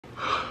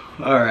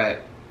Alright,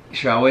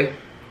 shall we?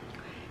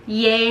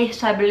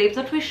 Yes, I believe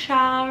that we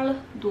shall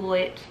do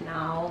it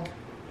now.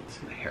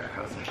 It's my hair.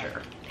 How's the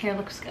hair? Hair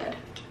looks good.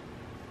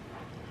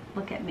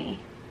 Look at me.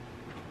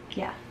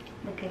 Yeah,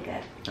 looking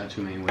good. Not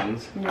too many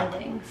wings? No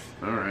wings.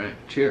 Alright,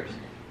 cheers.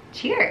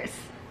 Cheers.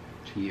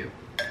 To you.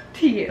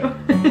 To you.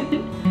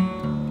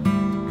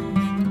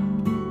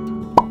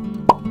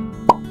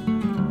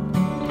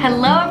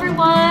 Hello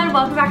everyone,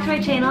 welcome back to my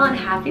channel and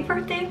happy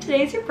birthday if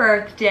today's your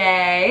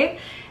birthday.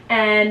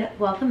 And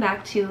welcome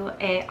back to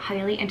a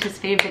highly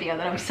anticipated video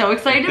that I'm so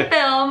excited to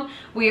film.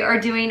 We are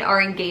doing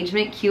our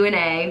engagement Q&A.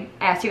 I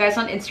asked you guys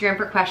on Instagram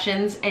for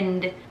questions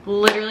and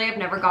literally I've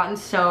never gotten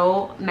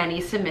so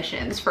many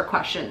submissions for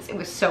questions. It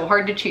was so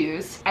hard to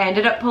choose. I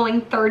ended up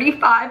pulling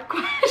 35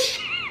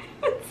 questions.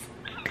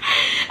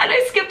 And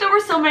I skipped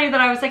over so many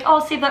that I was like, oh,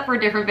 I'll save that for a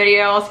different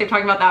video. I'll save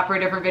talking about that for a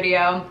different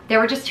video. There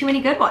were just too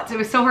many good ones. It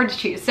was so hard to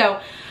choose.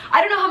 So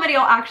I don't know how many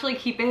I'll actually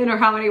keep in or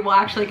how many we'll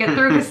actually get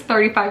through because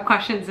 35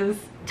 questions is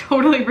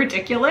totally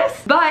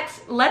ridiculous. But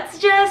let's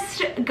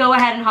just go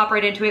ahead and hop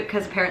right into it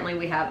because apparently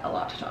we have a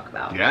lot to talk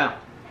about. Yeah,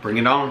 bring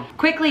it on.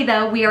 Quickly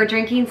though, we are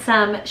drinking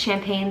some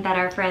champagne that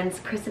our friends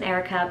Chris and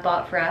Erica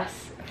bought for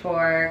us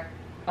for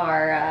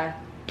our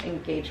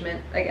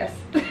engagement, I guess.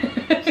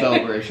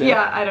 Celebration.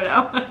 Yeah, I don't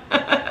know.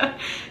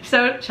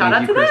 So shout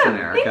out to Chris them.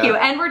 and Erica. Thank you.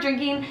 And we're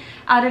drinking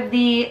out of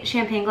the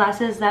champagne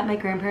glasses that my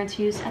grandparents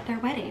used at their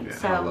wedding. Yeah,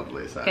 so how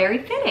lovely is that? Very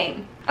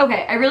fitting.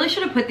 Okay, I really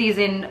should have put these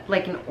in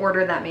like an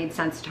order that made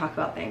sense to talk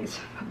about things,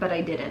 but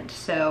I didn't.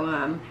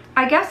 So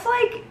I guess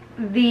like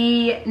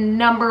the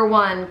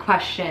number1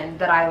 question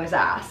that I was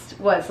asked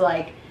was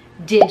like,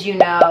 did you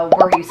know,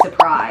 were you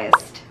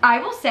surprised? I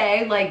will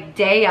say like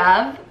day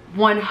of,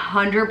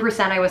 100%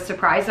 I was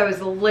surprised. I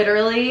was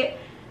literally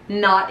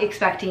not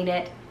expecting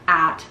it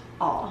at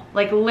all.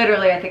 Like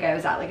literally I think I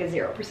was at like a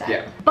 0%.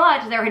 Yeah.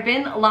 But there had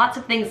been lots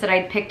of things that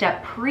I'd picked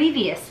up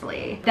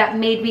previously that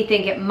made me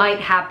think it might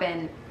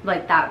happen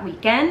like that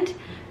weekend.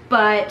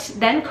 But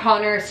then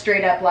Connor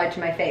straight up lied to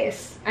my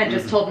face and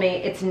just told me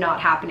it's not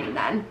happening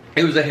then.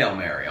 It was a Hail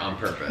Mary on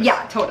purpose.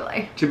 Yeah,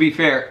 totally. To be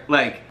fair,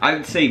 like I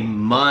would say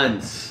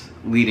months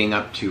leading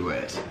up to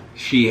it,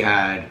 she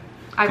had...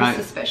 I was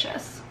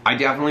suspicious. I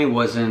definitely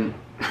wasn't.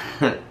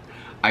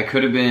 I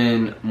could have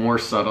been more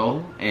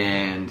subtle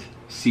and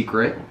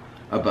secret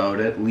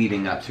about it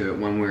leading up to it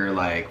when we were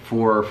like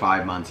 4 or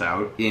 5 months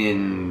out,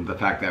 in the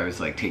fact that I was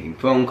like taking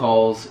phone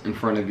calls in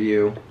front of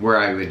you where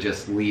I would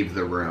just leave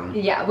the room.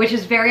 Yeah, which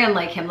is very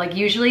unlike him. Like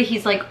usually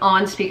he's like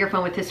on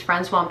speakerphone with his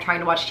friends while I'm trying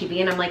to watch TV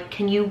and I'm like,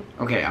 can you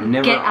Okay, I'm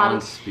never get out on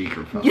of...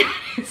 speakerphone.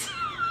 Yes.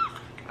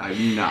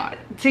 I'm not.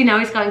 See, now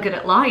he's gotten good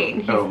at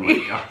lying. Oh my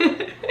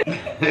god. In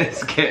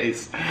this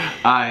case,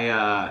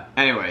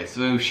 anyway,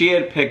 so she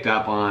had picked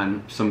up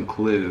on some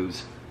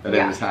clues that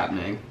it was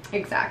happening.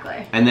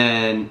 Exactly. And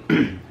then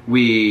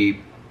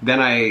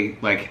I,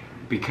 like,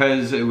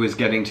 because it was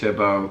getting to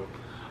about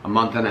a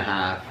month and a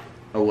half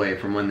away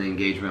from when the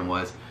engagement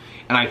was,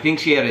 and I think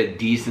she had a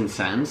decent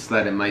sense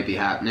that it might be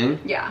happening.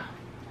 Yeah.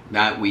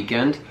 That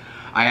weekend,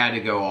 I had to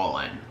go all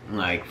in,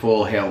 like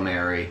full Hail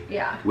Mary.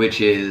 Yeah.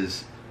 Which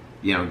is,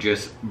 you know,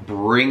 just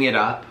bring it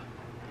up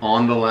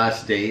on the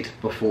last date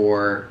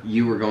before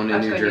you were going to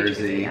New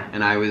Jersey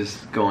and I was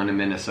going to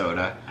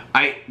Minnesota.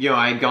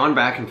 I'd gone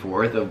back and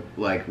forth of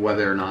like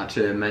whether or not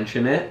to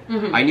mention it.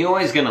 I knew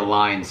I was gonna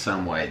lie in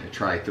some way to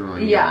try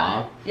throwing you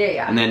off.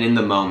 Yeah. And then in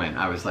the moment,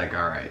 I was like,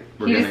 all right,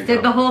 we're gonna go. You just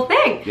did the whole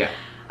thing. Yeah.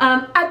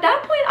 At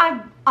that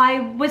point,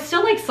 I was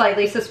still like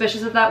slightly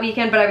suspicious of that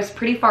weekend, but I was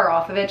pretty far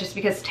off of it just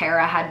because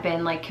Tara had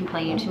been like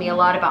complaining to me a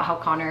lot about how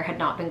Connor had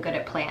not been good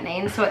at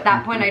planning. So at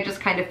that point I just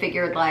kind of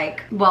figured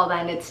like, well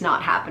then it's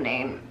not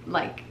happening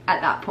like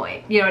at that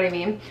point, you know what I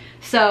mean?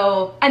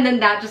 So, and then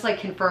that just like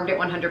confirmed it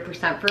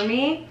 100% for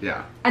me.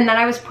 Yeah. And then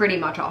I was pretty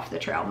much off the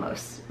trail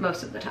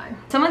most of the time.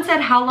 Someone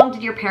said, how long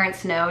did your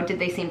parents know? Did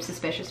they seem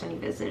suspicious when you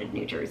visited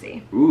New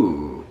Jersey?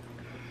 Ooh.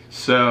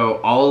 So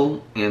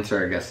I'll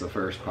answer I guess the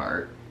first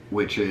part,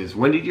 which is,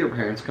 when did your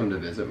parents come to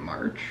visit?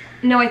 March?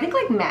 No, I think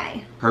like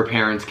May. Her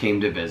parents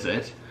came to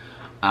visit.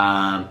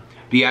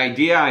 The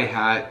idea I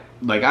had,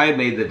 like I had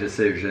made the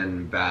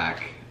decision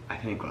back, I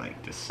think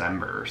like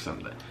December or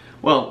something.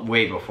 Well,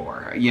 way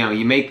before. You know,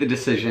 you make the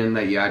decision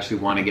that you actually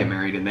want to get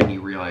married and then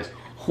you realize,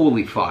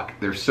 holy fuck,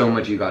 there's so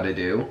much you got to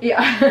do.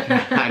 Yeah. To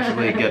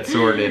actually get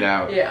sorted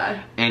out.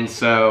 Yeah. And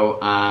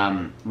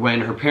so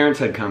when her parents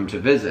had come to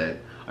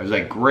visit, I was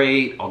like,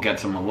 great, I'll get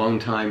some alone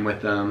time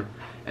with them.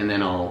 And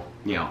then I'll,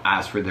 you know,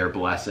 ask for their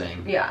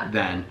blessing. Yeah.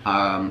 Then,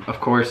 of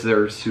course,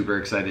 they're super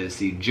excited to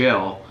see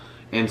Jill.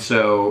 And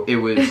so it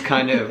was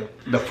kind of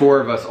the 4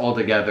 of us all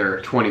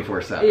together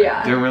 24/7.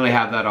 Yeah. Didn't really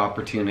have that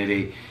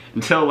opportunity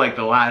until like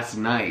the last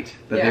night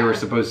that they were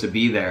supposed to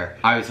be there.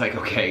 I was like,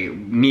 okay,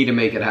 need to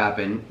make it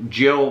happen.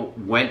 Jill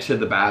went to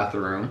the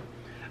bathroom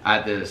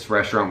at this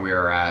restaurant we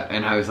were at.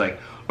 And I was like,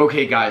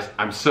 okay guys,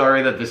 I'm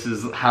sorry that this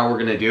is how we're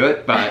gonna do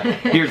it, but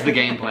here's the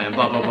game plan,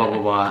 blah, blah, blah,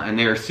 blah, blah. And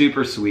they're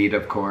super sweet,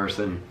 of course,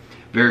 and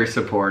very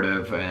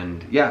supportive.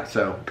 And yeah,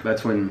 so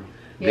that's when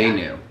they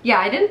knew. Yeah,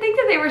 I didn't think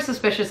that they were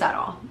suspicious at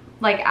all.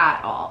 like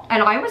at all.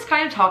 And I was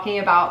kind of talking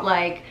about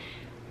like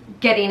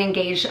getting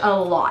engaged a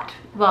lot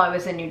while I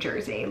was in New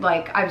Jersey.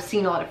 Like I've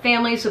seen a lot of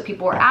families, so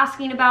people were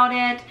asking about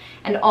it.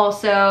 And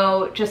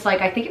also just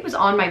like, I think it was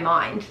on my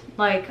mind.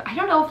 Like, I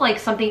don't know if like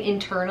something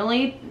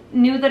internally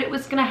knew that it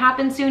was gonna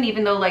happen soon,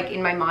 even though like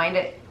in my mind,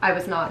 I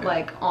was not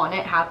like on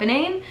it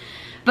happening.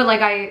 But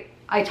like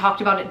I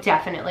talked about it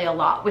definitely a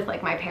lot with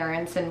like my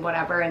parents and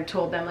whatever, and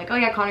told them like, oh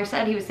yeah, Connor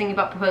said he was thinking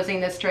about proposing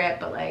this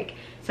trip, but like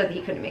said that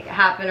he couldn't make it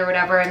happen or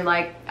whatever. And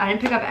like, I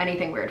didn't pick up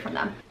anything weird from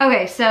them.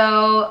 Okay,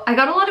 so I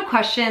got a lot of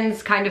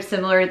questions kind of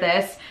similar to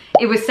this.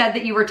 It was said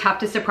that you were tough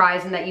to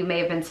surprise and that you may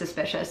have been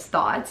suspicious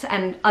thoughts.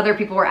 And other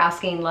people were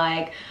asking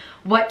like,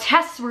 what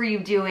tests were you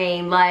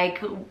doing?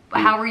 Like,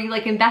 how were you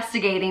like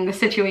investigating the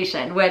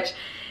situation? Which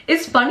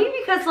is funny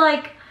because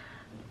like,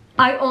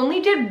 I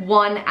only did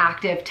one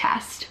active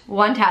test.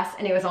 One test,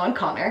 and it was on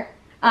Connor.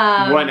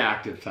 One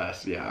active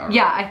test, yeah. Right.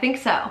 Yeah, I think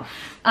so.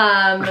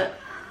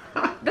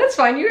 That's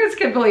fine, you guys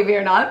can believe me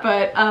or not,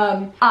 but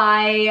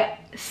I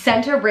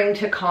sent a ring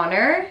to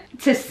Connor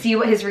to see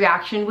what his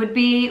reaction would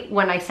be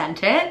when I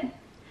sent it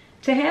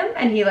to him,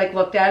 and he like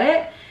looked at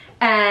it,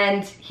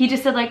 and he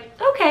just said like,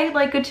 okay,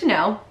 like good to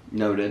know.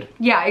 Noted.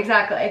 Yeah,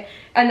 exactly.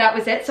 And that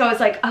was it. So I was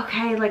like,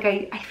 okay, like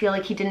I feel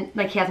like he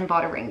hasn't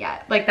bought a ring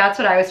yet. Like that's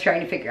what I was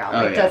trying to figure out.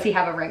 Like, does he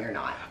have a ring or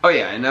not? Oh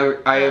yeah, and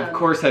I of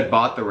course had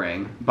bought the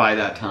ring by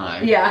that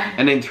time. Yeah.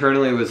 And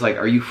internally was like,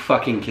 are you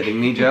fucking kidding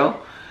me, Jill?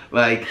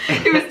 Like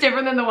it was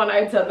different than the one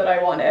I had said that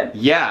I wanted.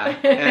 Yeah.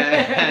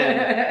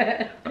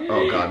 And,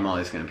 oh god,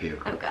 Molly's gonna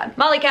puke. Oh god.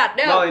 Molly cat,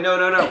 no. Molly,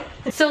 no.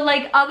 So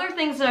like other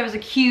things that I was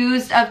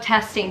accused of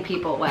testing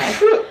people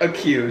with.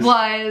 Accused.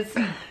 Was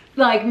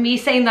like me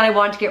saying that I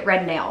wanted to get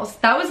red nails.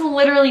 That was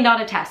literally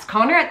not a test.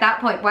 Connor at that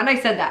point, when I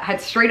said that,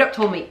 had straight up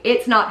told me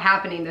it's not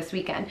happening this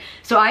weekend.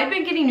 So I had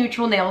been getting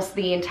neutral nails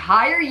the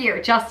entire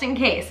year just in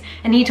case.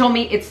 And he told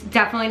me it's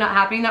definitely not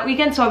happening that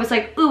weekend. So I was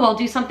like, ooh, I'll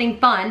do something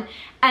fun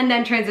and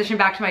then transition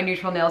back to my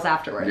neutral nails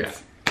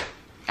afterwards. Yeah.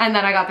 And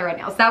then I got the red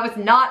nails. That was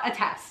not a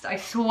test. I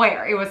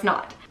swear it was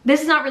not.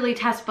 This is not really a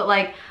test, but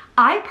like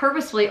I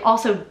purposefully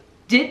also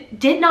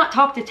did not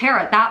talk to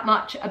Tara that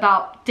much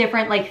about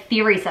different like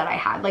theories that I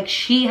had. Like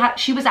she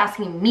was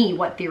asking me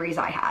what theories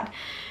I had.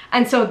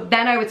 And so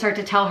then I would start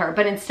to tell her,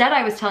 but instead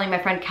I was telling my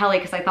friend Kelly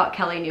because I thought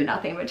Kelly knew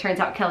nothing, but it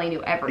turns out Kelly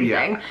knew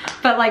everything. Yeah.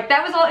 But like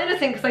that was all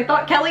innocent because I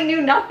thought Kelly knew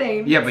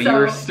nothing. Yeah, but you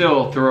were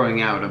still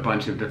throwing out a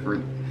bunch of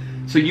different,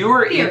 so you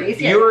were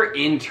theories, you were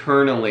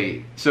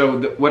internally,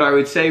 so what I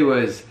would say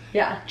was,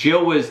 yeah,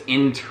 Jill was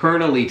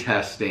internally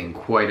testing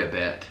quite a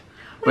bit.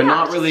 But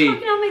not really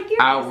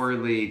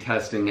outwardly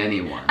testing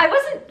anyone. I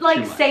wasn't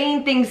like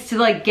saying things to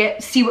like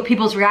see what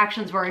people's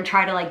reactions were and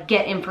try to like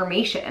get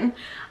information.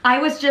 I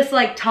was just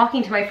like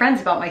talking to my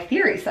friends about my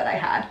theories that I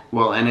had.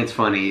 Well, and it's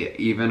funny,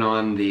 even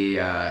on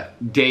the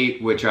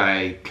date which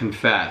I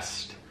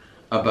confessed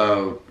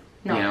about,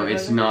 you know,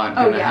 it's not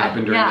gonna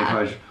happen during the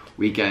college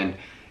weekend,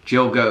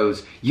 Jill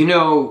goes, you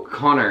know,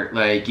 Connor,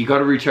 like, you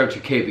gotta reach out to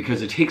Kate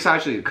because it takes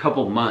actually a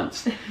couple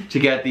months to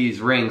get these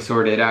rings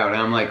sorted out.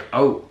 And I'm like,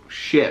 oh,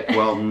 shit,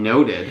 well,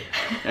 noted.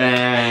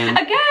 And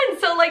again,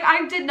 so, like,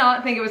 I did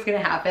not think it was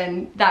gonna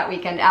happen that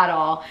weekend at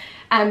all.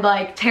 And,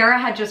 like, Tara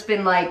had just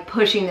been, like,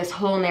 pushing this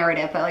whole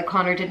narrative that, like,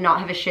 Connor did not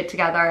have his shit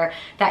together,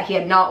 that he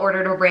had not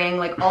ordered a ring,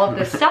 like, all of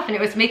this stuff, and it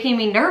was making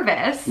me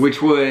nervous.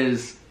 Which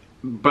was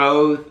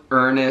both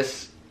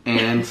earnest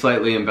and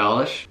slightly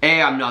embellished.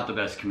 I'm not the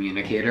best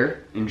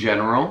communicator in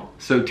general.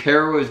 So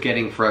Tara was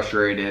getting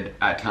frustrated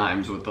at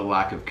times with the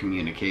lack of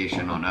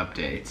communication on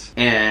updates.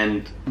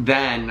 And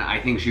then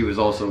I think she was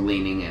also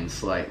leaning in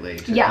slightly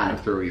to kind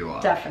of throw you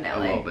off.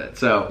 Definitely. A little bit,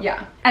 so.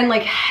 Yeah, and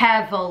like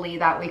heavily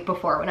that week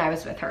before when I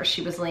was with her,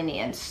 she was leaning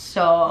in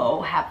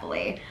so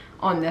heavily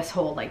on this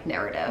whole like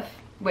narrative,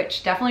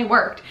 which definitely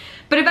worked.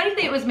 But if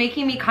anything, it was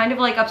making me kind of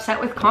like upset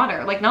with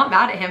Connor. Like not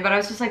mad at him, but I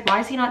was just like, why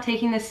is he not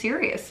taking this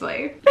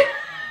seriously?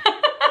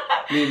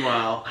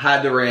 Meanwhile,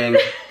 had the ring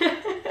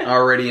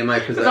already in my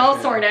possession. It's all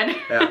sorted.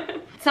 Yeah.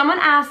 Someone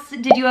asked,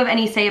 did you have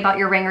any say about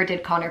your ring or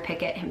did Connor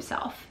pick it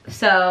himself?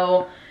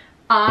 So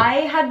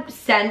I had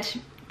sent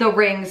the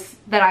rings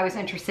that I was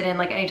interested in,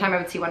 like anytime I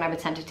would see one, I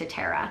would send it to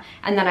Tara.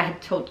 And then I had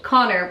told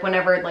Connor,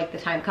 whenever like the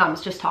time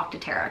comes, just talk to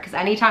Tara. Because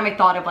anytime I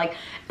thought of like,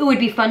 ooh,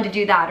 it'd be fun to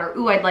do that, or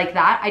ooh, I'd like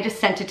that, I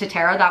just sent it to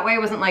Tara. That way I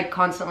wasn't like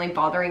constantly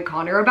bothering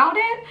Connor about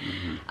it.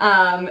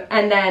 Mm-hmm.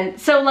 And then,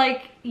 so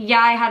like, yeah,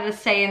 I had a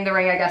say in the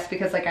ring, I guess,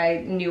 because like I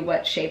knew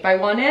what shape I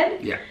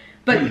wanted. Yeah.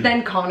 But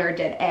then Connor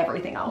did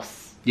everything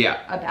else.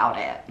 Yeah. About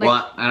it. Like,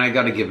 well, and I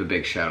got to give a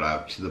big shout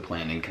out to the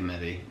planning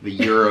committee. The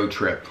Euro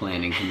trip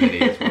planning committee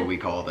is what we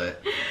called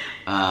it.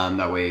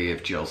 That way,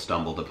 if Jill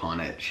stumbled upon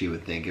it, she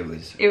would think it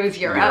was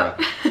Europe.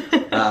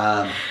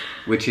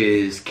 Which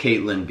is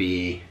Caitlin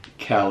B,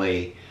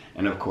 Kelly,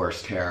 and of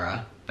course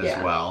Tara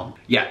as well.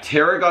 Yeah,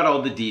 Tara got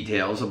all the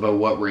details about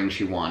what ring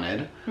she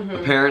wanted. Mm-hmm.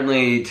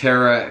 Apparently,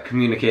 Tara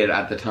communicated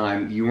at the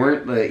time, you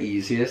weren't the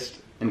easiest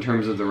in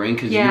terms of the ring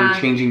because you were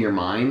changing your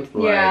mind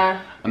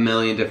like a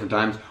million different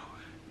times.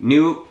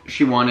 Knew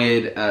she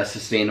wanted a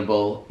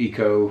sustainable,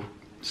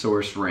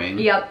 eco-sourced ring.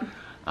 Yep.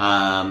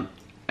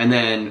 And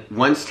then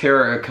once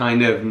Tara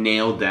kind of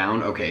nailed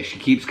down, okay, she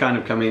keeps kind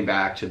of coming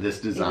back to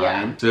this design.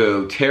 Yeah.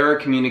 So Tara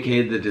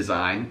communicated the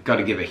design. Got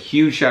to give a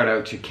huge shout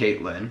out to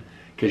Caitlin,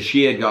 because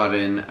she had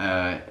gotten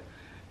an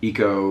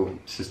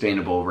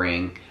eco-sustainable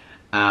ring.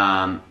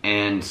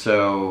 And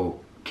so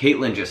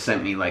Caitlin just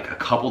sent me like a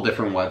couple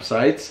different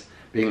websites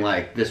being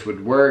like, this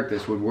would work,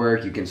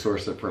 you can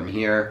source it from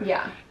here.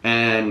 Yeah.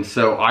 And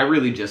so I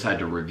really just had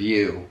to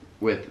review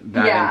with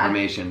that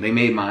information. They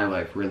made my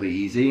life really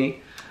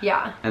easy.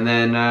 Yeah. And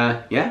then,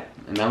 yeah,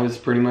 and that was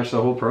pretty much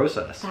the whole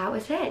process. That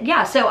was it.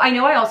 Yeah, so I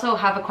know I also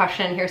have a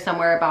question here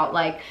somewhere about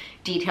like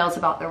details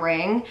about the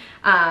ring.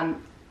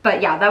 But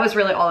yeah, that was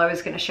really all I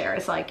was gonna share.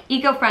 It's like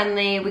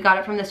eco-friendly. We got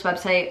it from this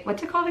website.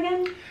 What's it called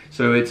again?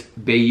 So it's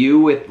Bayou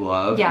with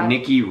Love. Yeah.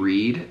 Nikki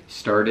Reed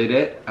started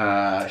it.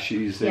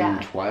 She's in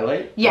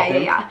Twilight.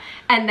 Yeah.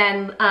 And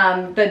then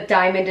the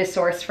diamond is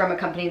sourced from a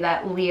company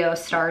that Leo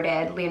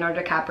started,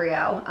 Leonardo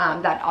DiCaprio,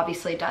 that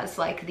obviously does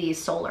like these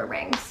solar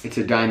rings. It's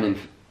a diamond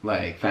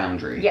like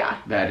foundry. Yeah.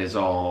 That is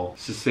all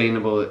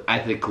sustainable,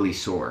 ethically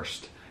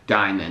sourced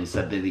diamonds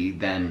that they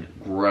then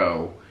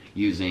grow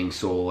using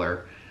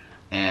solar.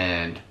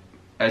 And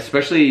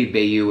especially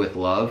Bayou with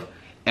Love,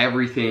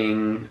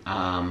 everything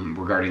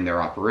regarding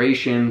their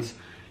operations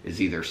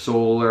is either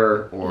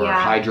solar or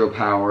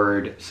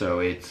hydro-powered, so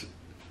it's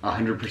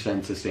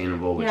 100%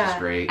 sustainable, which is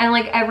great. And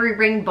like every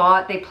ring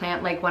bought, they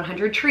plant like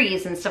 100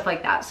 trees and stuff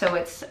like that, so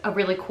it's a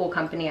really cool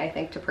company, I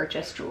think, to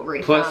purchase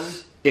jewelry from.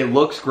 Plus, it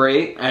looks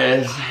great,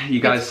 as you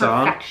guys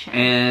saw. Perfection.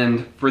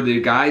 And for the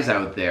guys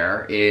out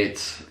there,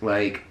 it's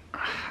like,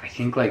 I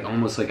think like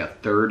almost like a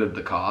third of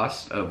the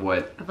cost of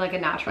what like a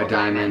natural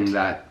diamond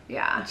that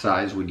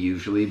size would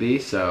usually be.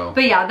 So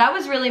but yeah, that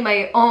was really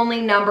my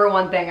only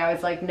 #1 thing. I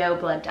was like, no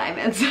blood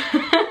diamonds.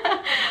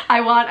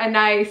 I want a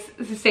nice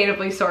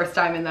sustainably sourced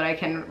diamond that I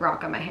can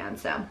rock on my hand,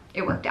 so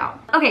it worked out.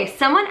 Okay,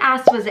 someone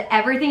asked, was it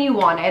everything you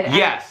wanted? And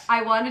yes.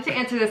 I wanted to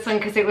answer this one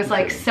because it was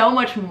like so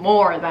much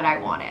more than I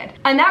wanted.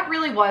 And that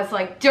really was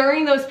like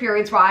during those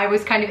periods where I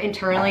was kind of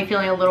internally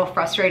feeling a little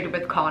frustrated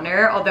with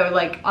Connor, although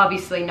like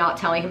obviously not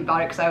telling him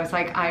about it because I was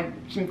like, I'm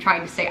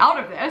trying to stay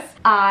out of this.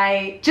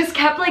 I just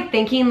kept like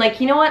thinking like,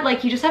 you know what,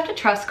 like you just have to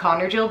trust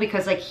Connor, Jill,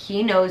 because like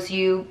he knows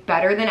you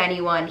better than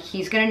anyone.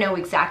 He's gonna know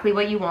exactly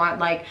what you want.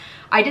 Like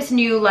I just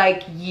knew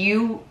like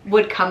you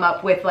would come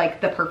up with like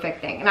the perfect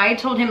thing. And I had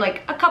told him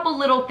like a couple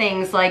little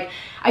things, like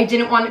I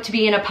didn't want it to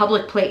be in a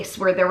public place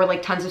where there were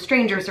like tons of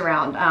strangers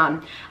around.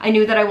 I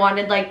knew that I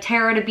wanted like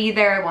Tara to be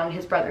there. I wanted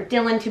his brother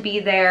Dylan to be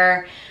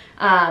there.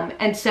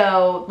 And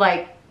so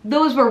like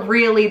those were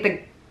really the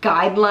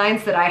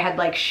guidelines that I had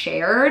like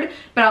shared.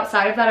 But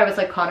outside of that, I was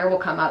like, Connor will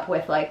come up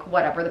with like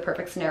whatever the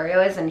perfect scenario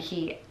is, and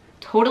he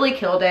totally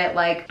killed it.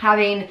 Like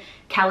having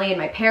Kelly and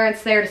my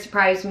parents there to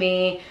surprise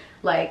me,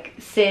 like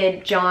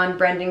Sid, John,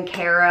 Brendan,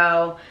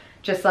 Caro,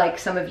 just like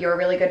some of your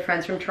really good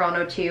friends from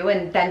Toronto too,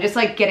 and then just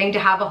like getting to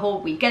have a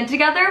whole weekend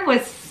together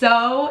was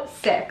so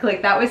sick.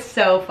 Like that was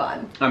so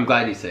fun. I'm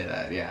glad you say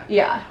that.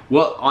 Yeah.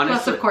 Well,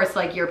 honestly, plus of course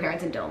like your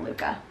parents and Dylan,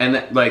 Luca.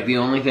 And like the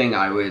only thing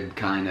I would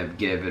kind of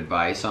give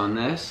advice on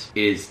this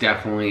is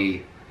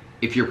definitely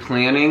if you're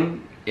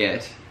planning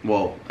it,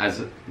 well, as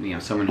you know,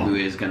 someone who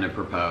is going to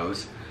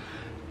propose,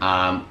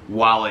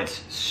 while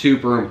it's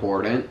super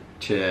important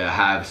to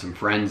have some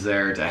friends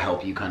there to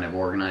help you kind of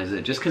organize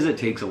it, just because it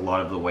takes a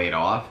lot of the weight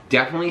off.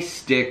 Definitely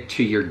stick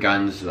to your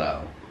guns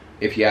though,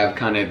 if you have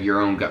kind of your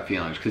own gut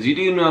feelings, because you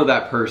do know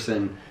that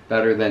person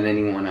better than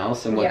anyone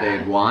else and what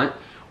they'd want.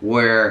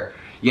 Where,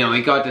 you know,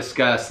 it got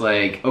discussed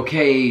like,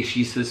 okay,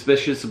 she's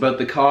suspicious about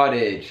the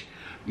cottage,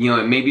 you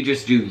know, maybe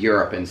just do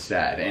Europe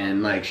instead,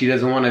 and like she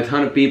doesn't want a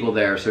ton of people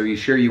there, so you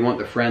sure you want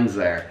the friends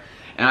there.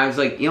 And I was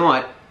like, you know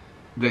what,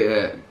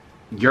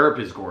 Europe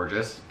is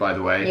gorgeous, by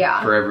the way,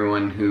 for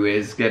everyone who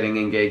is getting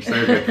engaged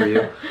there, good for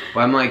you. But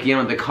I'm like, you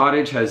know, the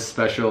cottage has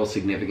special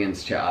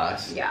significance to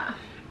us. Yeah.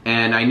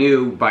 And I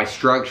knew by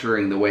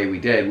structuring the way we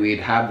did, we'd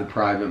have the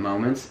private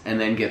moments and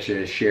then get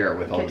to share it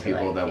with all the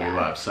people that we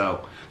love.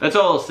 So that's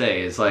all I'll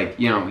say is like,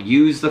 you know,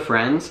 use the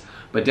friends,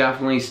 but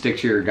definitely stick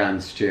to your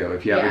guns too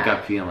if you have a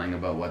gut feeling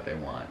about what they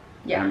want.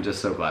 Yeah. And I'm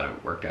just so glad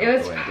it worked out. It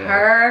was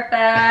perfect.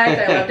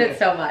 I loved it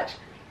so much.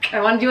 I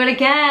want to do it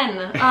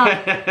again.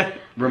 Oh.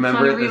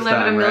 Remember it this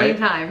time, it a million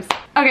times.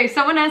 Okay,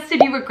 someone asked,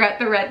 did you regret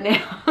the red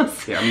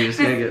nails? Yeah, I'm just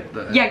gonna get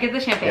the... Yeah, get the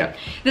champagne. Yeah.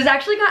 This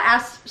actually got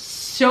asked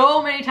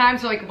so many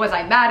times, like, was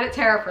I mad at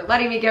Tara for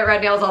letting me get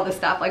red nails, all this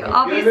stuff. Like,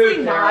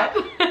 obviously not.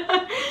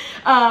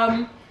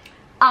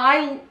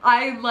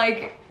 I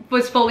like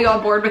was fully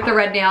on board with the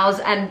red nails,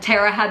 and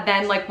Tara had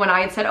then, like, when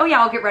I had said, oh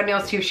yeah, I'll get red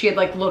nails too, she had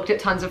like looked at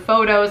tons of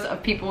photos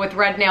of people with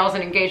red nails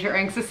and engagement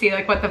rings to see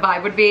like what the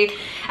vibe would be.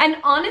 And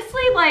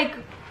honestly, like,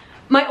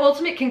 my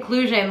ultimate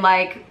conclusion,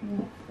 like,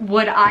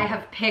 would I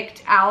have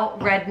picked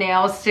out red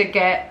nails to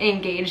get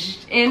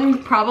engaged in?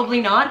 Probably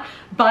not.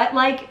 But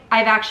like,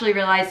 I've actually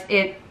realized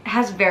it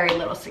has very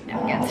little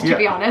significance, to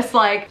be honest.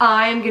 Like,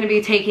 I'm gonna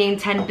be taking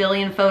 10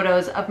 billion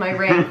photos of my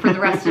ring for the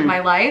rest of my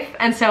life.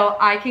 And so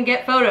I can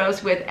get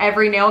photos with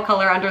every nail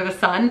color under the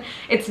sun.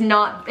 It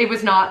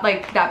was not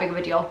like that big of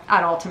a deal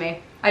at all to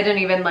me. I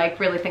didn't even like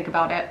really think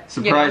about it.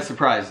 Surprise,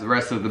 surprise. The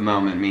rest of the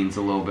moment means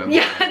a little bit more.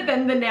 Yeah,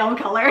 than the nail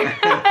color.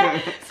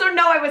 So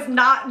no, I was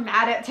not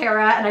mad at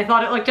Tara, and I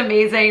thought it looked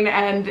amazing,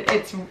 and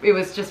it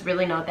was just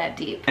really not that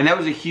deep. And that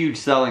was a huge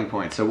selling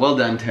point, so well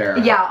done,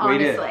 Tara. Yeah,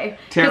 honestly.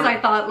 Because I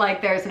thought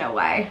like there's no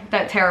way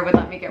that Tara would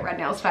let me get red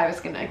nails if I was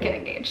gonna get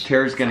engaged.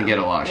 Tara's gonna get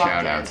a lot of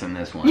shout outs in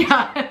this one.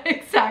 Yeah,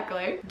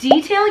 exactly.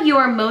 Detail you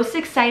are most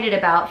excited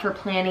about for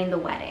planning the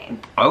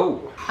wedding.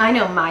 Oh. I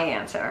know my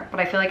answer, but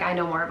I feel like I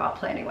know more about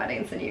planning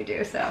weddings than you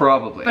do, so.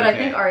 Probably. But okay. I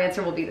think our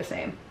answer will be the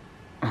same.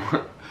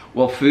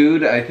 Well,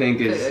 food, I think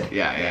is,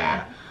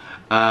 yeah.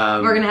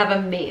 We're gonna have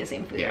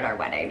amazing food at our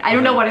wedding. I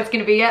don't know what it's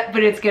gonna be yet,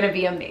 but it's gonna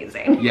be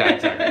amazing. Yeah,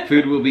 exactly.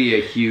 Food will be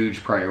a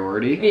huge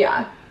priority.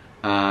 Yeah.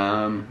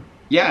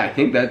 Yeah, I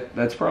think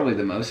that's probably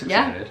the most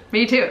excited. Yeah,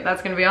 me too.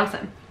 That's gonna be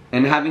awesome.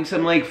 And having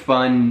some like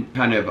fun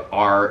kind of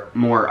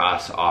more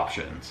us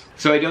options.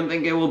 So I don't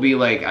think it will be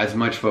like as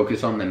much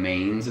focus on the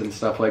mains and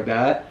stuff like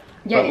that.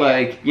 Yeah, but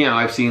like, you know,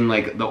 I've seen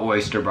like the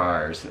oyster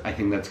bars. I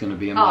think that's gonna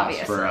be a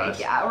must for us.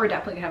 Yeah, we're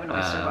definitely gonna have an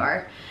oyster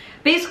bar.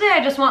 Basically,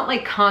 I just want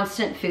like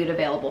constant food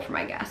available for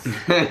my guests.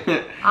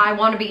 I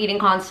want to be eating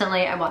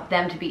constantly. I want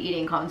them to be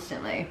eating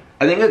constantly.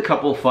 I think a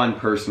couple fun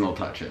personal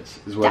touches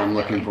is what I'm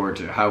looking forward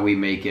to. How we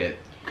make it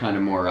kind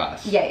of more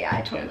us. Yeah,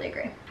 I totally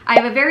agree. I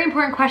have a very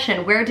important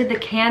question. Where did the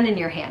can in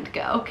your hand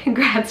go?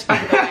 Congrats, by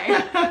the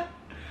way.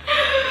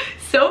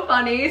 So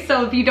funny.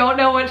 So if you don't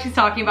know what she's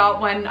talking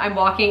about, when I'm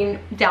walking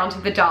down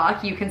to the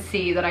dock, you can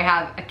see that I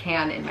have a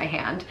can in my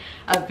hand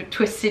of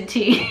twisted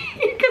tea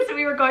because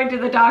we were going to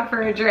the dock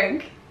for a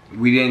drink.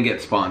 We didn't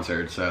get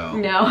sponsored, so.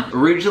 No.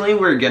 Originally,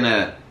 we were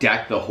gonna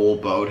deck the whole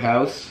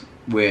boathouse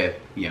with,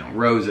 you know,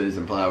 roses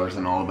and flowers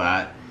and all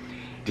that.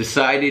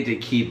 Decided to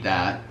keep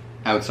that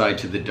outside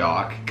to the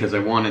dock because I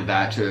wanted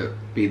that to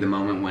be the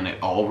moment when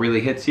it all really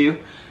hits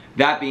you.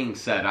 That being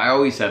said, I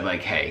always said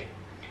like, hey,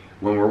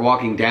 when we're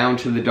walking down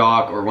to the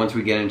dock or once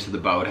we get into the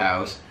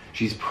boathouse,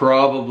 she's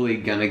probably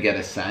gonna get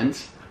a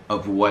sense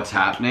of what's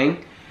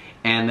happening.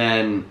 And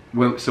then,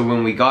 so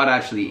when we got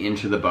actually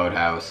into the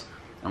boathouse,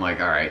 I'm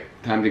like, all right,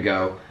 time to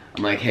go.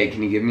 I'm like, hey,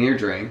 can you give me your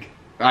drink?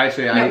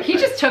 Actually, he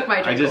just took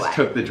my drink I just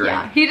took the drink.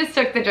 Yeah, he just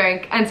took the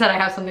drink and said, I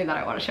have something that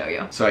I want to show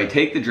you. So I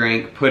take the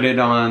drink, put it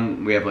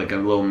on, we have like a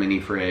little mini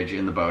fridge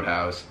in the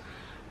boathouse,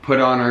 put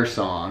on our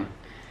song,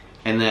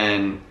 and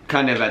then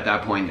kind of at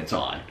that point it's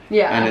on.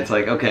 Yeah. And it's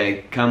like,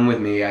 okay, come with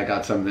me, I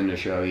got something to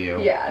show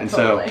you. Yeah, and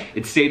totally. So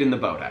it stayed in the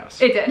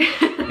boathouse. It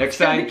did. Next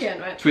time,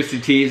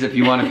 Twisted Teas, if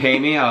you want to pay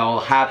me, I'll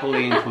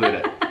happily include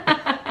it.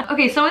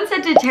 Okay, someone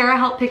said, did Tara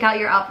help pick out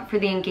your outfit for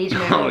the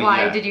engagement? Oh,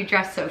 Why did you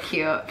dress so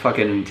cute?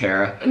 Fucking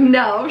Tara.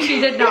 No, she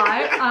did not.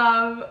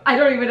 I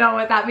don't even know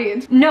what that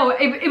means. No,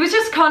 it was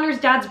just Connor's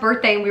dad's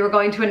birthday and we were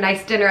going to a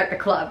nice dinner at the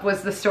club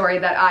was the story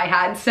that I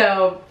had.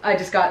 So I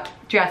just got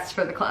dressed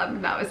for the club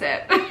and that was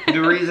it.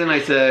 The reason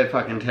I said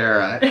fucking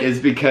Tara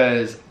is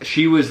because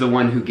she was the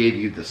one who gave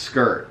you the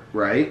skirt,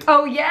 right?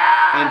 Oh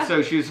yeah! And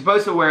so she was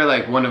supposed to wear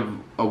like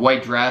a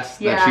white dress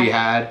that she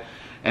had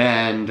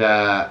and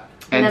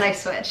then I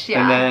switched,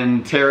 yeah. And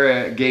then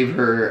Tara gave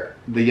her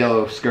the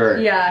yellow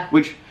skirt. Yeah.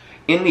 Which,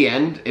 in the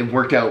end, it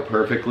worked out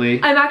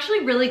perfectly. I'm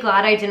actually really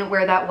glad I didn't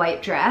wear that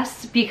white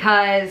dress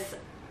because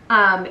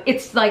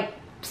it's like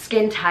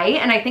skin tight,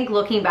 and I think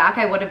looking back,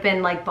 I would have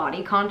been like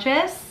body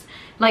conscious.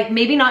 Like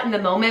maybe not in the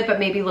moment, but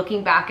maybe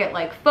looking back at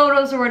like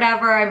photos or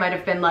whatever, I might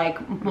have been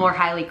like more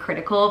highly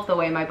critical of the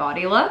way my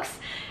body looks.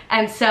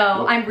 And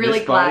so I'm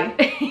really glad.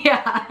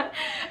 Yeah.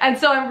 And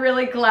so I'm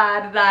really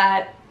glad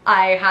that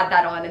I had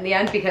that on in the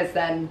end because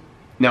then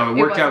no, it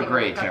worked out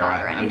great,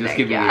 Tara. I'm just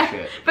giving you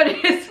shit. But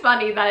it is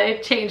funny that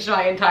it changed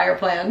my entire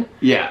plan.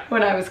 Yeah.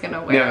 When I was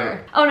gonna wear.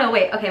 No. Oh no,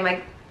 wait. Okay,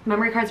 my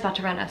memory card's about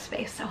to run out of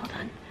space, so hold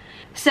on.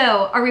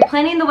 So, are we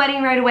planning the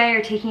wedding right away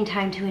or taking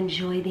time to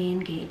enjoy the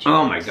engagement?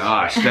 Oh my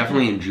gosh,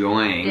 definitely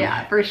enjoying.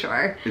 Yeah, for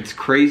sure. It's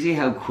crazy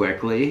how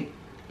quickly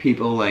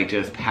people like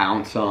just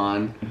pounce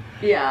on.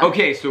 Yeah.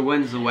 Okay, so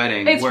when's the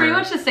wedding? It's pretty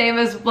much the same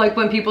as like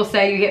when people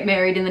say you get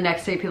married and the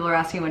next day people are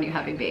asking when you're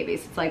having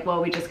babies. It's like, well,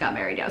 we just got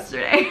married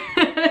yesterday.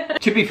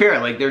 To be fair,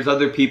 like there's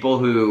other people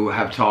who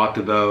have talked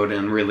about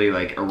and really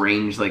like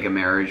arranged like a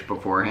marriage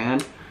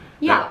beforehand.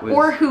 Yeah,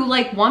 or who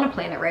like want to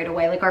plan it right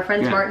away. Like our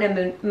friends Martin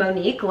and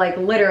Monique, like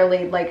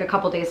literally like a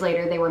couple days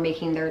later they were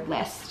making their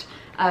list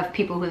of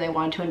people who they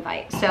wanted to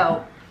invite.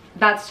 So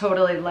that's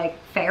totally like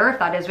fair if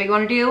that is what you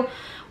want to do.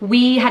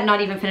 We had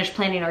not even finished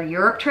planning our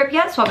Europe trip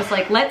yet, so I was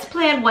like, let's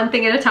plan one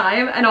thing at a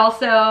time. And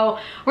also,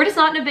 we're just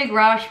not in a big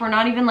rush. We're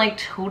not even like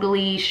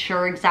totally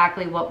sure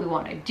exactly what we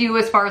want to do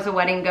as far as the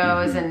wedding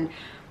goes and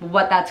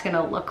what that's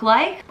gonna look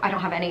like. I don't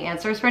have any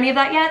answers for any of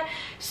that yet.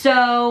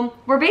 So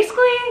we're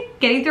basically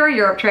getting through our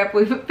Europe trip.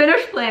 We've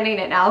finished planning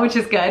it now, which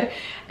is good.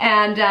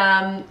 And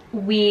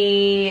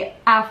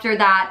after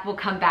that, we'll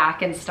come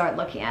back and start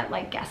looking at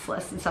like guest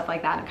lists and stuff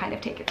like that and kind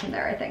of take it from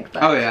there, I think.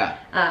 But, oh yeah.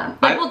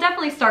 Like we'll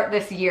definitely start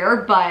this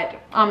year,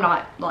 but I'm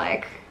not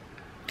like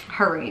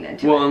hurrying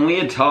into it. Well, and we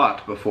had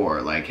talked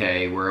before, like,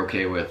 hey, we're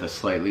okay with a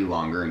slightly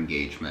longer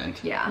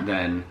engagement.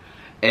 Yeah.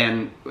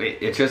 And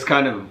it's just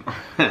kind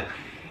of,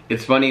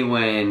 It's funny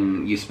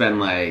when you spend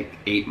like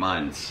 8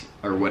 months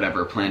or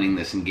whatever planning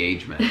this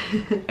engagement,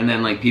 and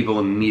then like people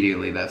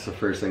immediately, that's the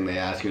first thing they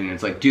ask you, and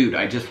it's like, dude,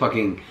 I just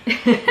fucking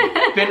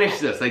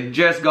finished this. I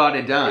just got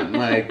it done.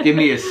 Like, give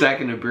me a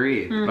second to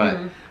breathe. But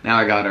now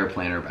I got our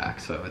planner back,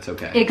 so it's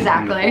okay.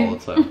 Exactly.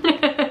 Fold, so.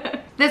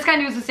 This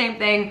kind of was the same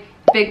thing.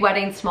 Big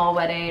wedding, small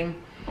wedding.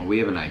 Well, we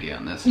have an idea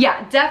on this.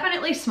 Yeah,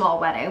 definitely small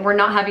wedding. We're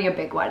not having a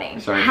big wedding.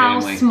 Sorry, how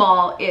family.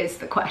 small is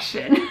the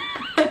question?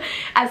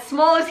 As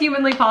small as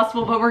humanly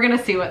possible, but we're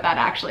gonna see what that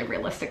actually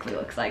realistically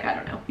looks like. I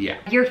don't know. Yeah.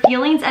 Your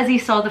feelings as you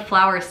saw the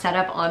flowers set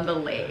up on the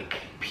lake.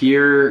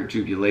 Pure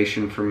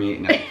jubilation for me.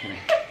 No, I'm kidding.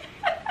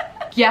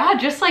 Yeah,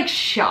 just like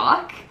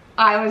shock.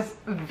 I was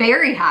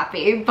very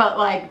happy, but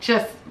like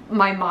just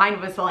my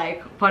mind was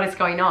like, what is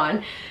going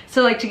on?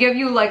 So like to give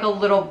you like a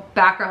little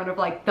background of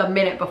like the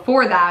minute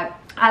before that,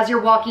 as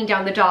you're walking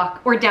down the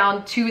dock or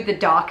down to the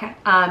dock,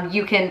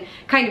 you can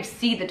kind of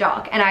see the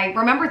dock. And I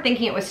remember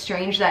thinking it was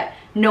strange that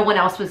no one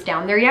else was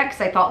down there yet,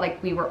 because I thought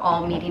like we were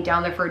all meeting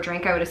down there for a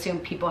drink. I would assume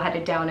people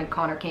headed down and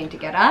Connor came to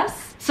get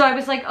us. So I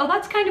was like, oh,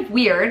 that's kind of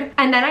weird.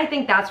 And then I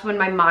think that's when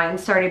my mind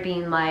started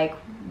being like,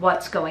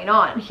 what's going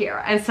on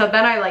here? And so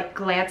then I like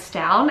glanced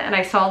down and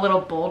I saw a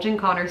little bulge in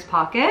Connor's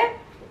pocket.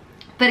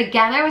 But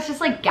again, I was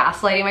just like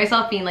gaslighting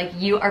myself, being like,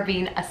 you are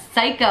being a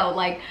psycho.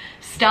 Like,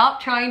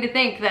 stop trying to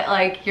think that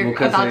like you're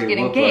about to get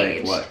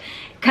engaged.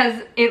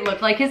 Because it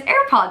looked like his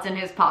AirPods in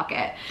his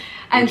pocket.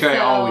 And which I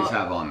always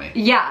have on me.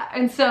 Yeah,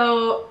 and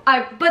so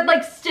but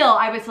like still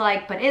I was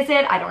like, but is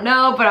it? I don't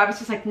know. But I was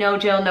just like, no,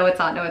 Jill, no, it's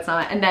not, no, it's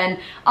not. And then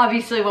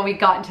obviously when we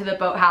got into the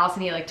boathouse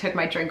and he like took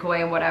my drink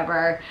away and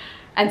whatever,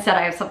 and said,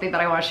 I have something that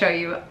I want to show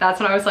you,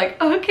 that's when I was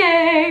like,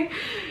 okay.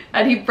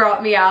 And he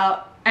brought me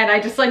out. And I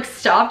just like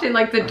stopped in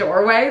like the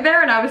doorway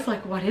there and I was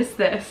like, what is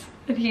this?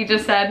 And he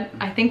just said,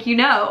 I think you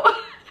know.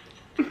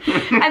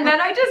 And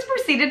then I just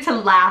proceeded to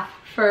laugh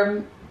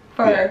for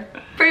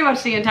pretty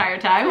much the entire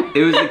time.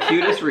 It was the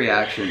cutest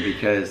reaction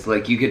because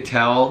like you could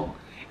tell,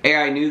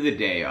 I knew the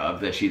day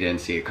of that she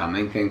didn't see it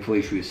coming.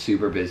 Thankfully she was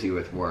super busy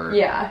with work.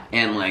 Yeah.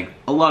 And like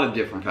a lot of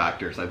different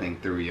factors I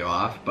think threw you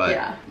off. But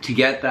yeah, to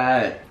get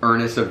that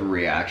earnest of a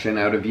reaction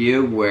out of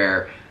you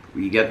where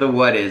you get the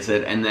what is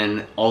it and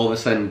then all of a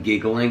sudden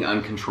giggling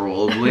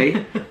uncontrollably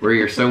where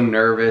you're so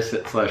nervous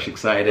 /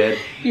 excited.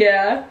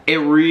 Yeah. It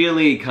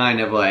really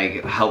kind of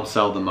like helped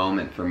sell the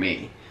moment for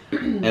me.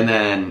 And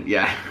then,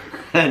 yeah.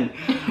 And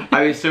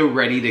I was so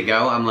ready to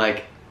go. I'm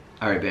like,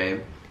 all right, babe,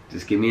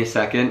 just give me a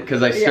second.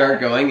 Cause I start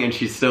going and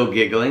she's still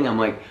giggling. I'm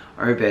like,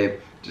 all right, babe,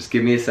 just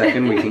give me a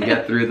second. We can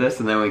get through this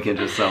and then we can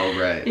just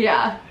celebrate.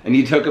 Yeah. And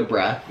you took a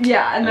breath.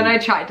 Yeah, and then I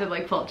tried to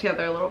like pull it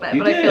together a little bit,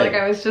 but I feel like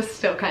I was just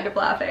still kind of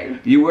laughing.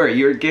 You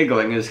were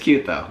giggling. It was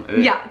cute though.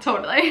 Yeah,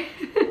 totally.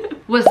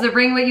 Was the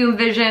ring what you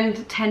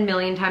envisioned? 10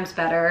 million times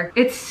better.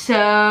 It's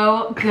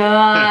so good.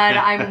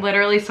 I'm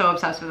literally so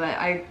obsessed with it.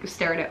 I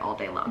stare at it all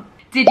day long.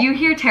 Did you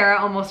hear Tara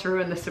almost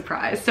ruin the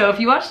surprise? So if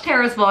you watched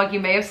Tara's vlog, you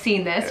may have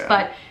seen this,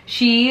 but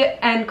she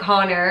and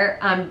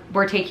Connor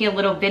were taking a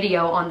little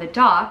video on the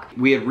dock.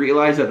 We had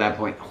realized at that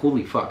point,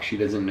 holy fuck, she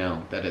doesn't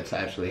know that it's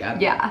actually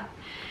happening. Yeah.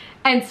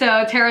 And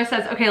so Tara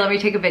says, okay, let me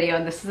take a video,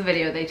 and this is the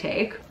video they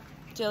take.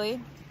 Jilly,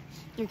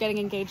 you're getting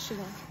engaged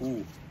today.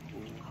 Ooh.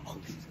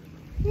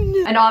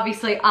 And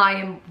obviously I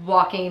am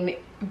walking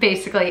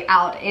basically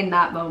out in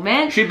that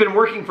moment. She'd been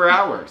working for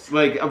hours.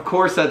 Like, of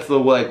course that's the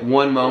like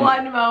one moment.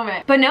 One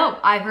moment. But no,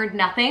 I heard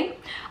nothing.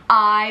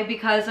 I,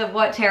 because of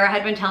what Tara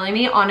had been telling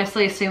me,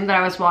 honestly assumed that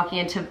I was walking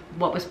into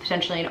what was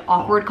potentially an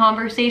awkward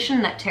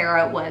conversation, that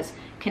Tara was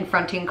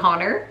confronting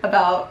Connor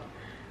about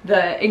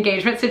the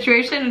engagement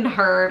situation and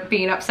her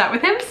being upset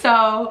with him.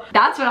 So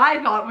that's what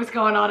I thought was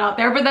going on out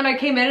there. But then I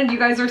came in and you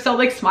guys were so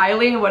like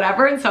smiling and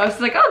whatever. And so I was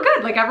like, oh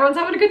good, like everyone's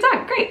having a good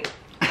time, great.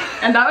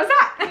 And that was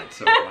that. That's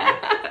so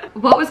funny.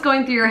 What was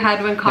going through your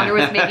head when Connor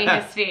was making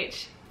his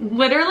speech?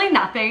 Literally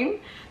nothing.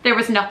 There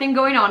was nothing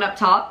going on up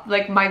top.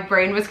 Like my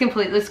brain was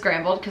completely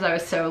scrambled because I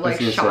was so like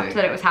shocked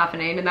that it was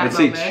happening in that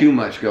moment. I'd say too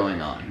much going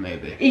on,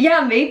 maybe.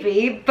 Yeah,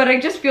 maybe. But I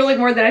just feel like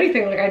more than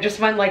anything, like I just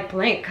went like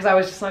blank because I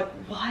was just like,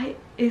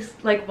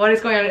 what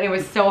is going on? And it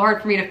was so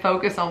hard for me to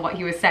focus on what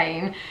he was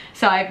saying.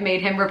 So I've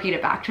made him repeat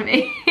it back to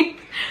me.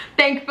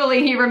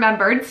 Thankfully he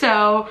remembered,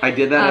 so. I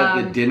did that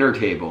at the dinner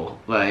table.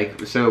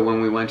 Like, so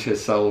when we went to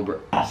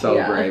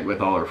celebrate with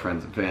all our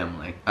friends and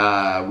family,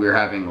 we were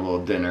having a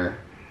little dinner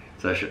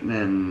session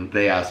and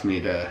they asked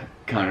me to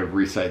kind of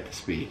recite the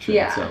speech.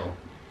 And so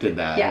did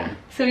that. Yeah.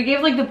 So he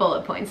gave like the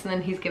bullet points and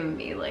then he's given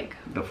me like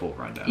the full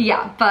rundown.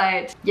 Yeah,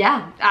 but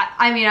yeah,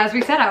 I mean, as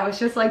we said, I was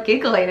just like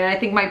giggling and I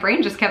think my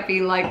brain just kept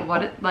being like,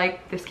 what,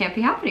 like this can't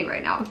be happening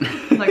right now.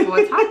 Like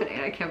what's happening?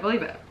 I can't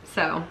believe it.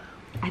 So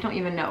I don't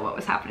even know what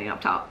was happening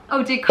up top.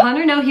 Oh, did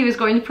Connor know he was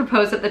going to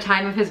propose at the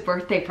time of his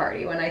birthday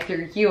party when I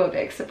threw you a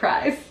big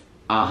surprise?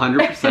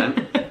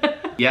 100%.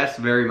 Yes,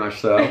 very much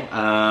so.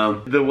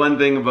 The one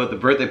thing about the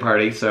birthday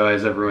party, so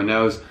as everyone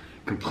knows,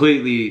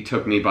 completely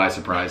took me by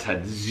surprise.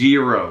 Had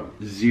zero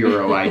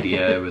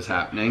idea it was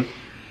happening.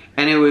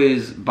 And it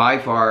was by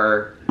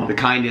far the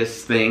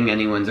kindest thing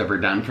anyone's ever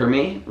done for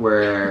me,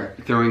 where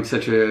throwing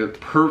such a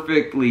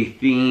perfectly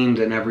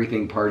themed and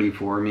everything party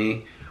for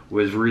me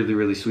was really,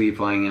 really sweet,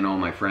 flying in all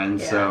my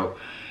friends. So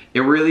it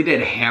really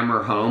did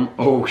hammer home,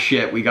 oh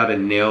shit, we gotta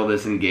nail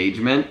this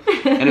engagement.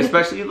 And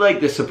especially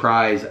like the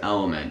surprise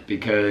element,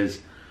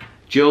 because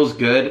Jill's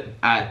good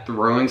at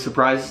throwing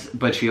surprises,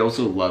 but she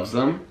also loves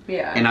them.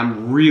 Yeah. And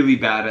I'm really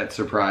bad at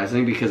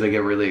surprising because I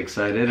get really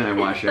excited and I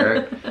want to share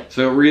it.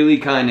 So it really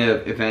kind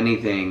of, if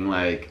anything,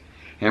 like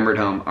hammered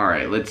home, all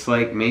right, let's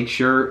like make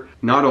sure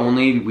not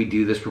only we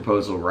do this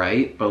proposal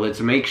right, but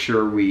let's make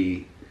sure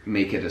we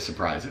make it a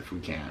surprise if we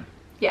can.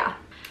 Yeah.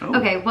 Oh.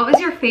 Okay, what was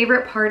your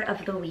favorite part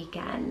of the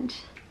weekend?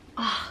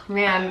 Oh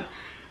man,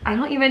 I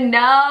don't even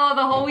know.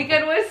 The whole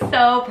weekend was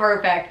so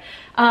perfect.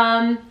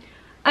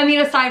 I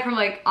mean, aside from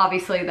like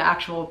obviously the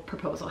actual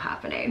proposal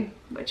happening,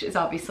 which is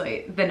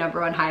obviously the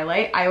 #1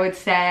 highlight, I would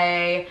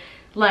say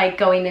like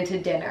going into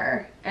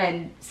dinner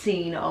and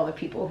seeing all the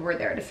people who were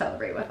there to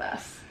celebrate with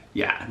us.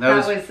 Yeah,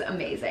 that was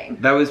amazing.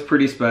 That was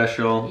pretty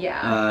special.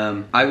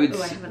 Yeah. I would.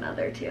 I have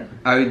another too.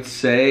 I would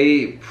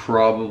say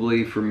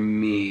probably for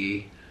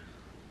me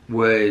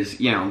was,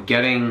 you know,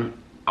 getting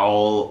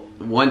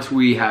once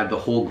we had the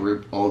whole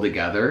group all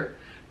together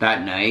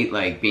that night,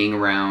 like being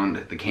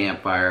around the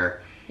campfire.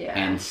 Yeah.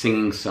 And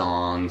singing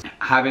songs,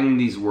 having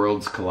these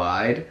worlds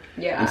collide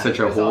in such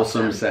a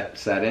wholesome awesome.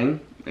 Setting.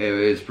 It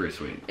was pretty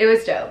sweet. It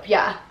was dope,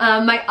 yeah.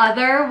 My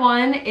other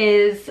one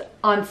is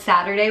on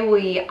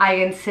Saturday, I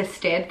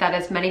insisted that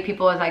as many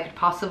people as I could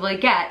possibly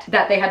get,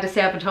 that they had to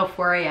stay up until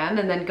 4 a.m.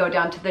 and then go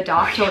down to the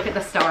dock to look at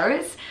the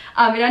stars.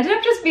 It ended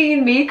up just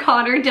being me,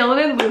 Connor,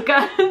 Dylan, and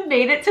Luca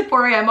made it to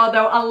 4 a.m.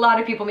 although a lot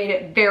of people made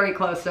it very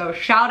close. So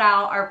shout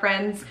out, our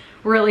friends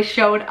really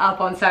showed up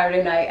on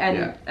Saturday night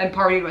and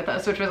partied with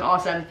us, which was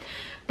awesome.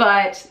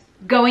 But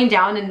going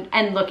down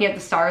and looking at the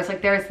stars,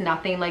 like there's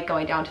nothing like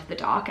going down to the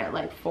dock at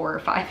like 4 or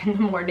 5 in the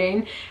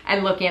morning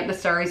and looking at the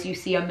stars. You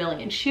see a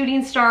million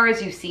shooting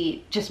stars, you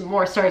see just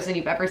more stars than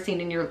you've ever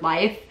seen in your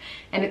life.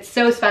 And it's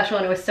so special,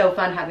 and it was so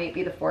fun having it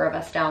be the 4 of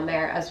us down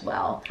there as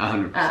well.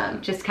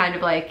 100%. Just kind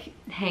of like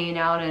hanging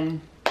out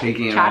and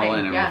taking it all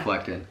in and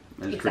reflecting.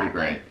 It was pretty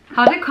great.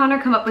 How did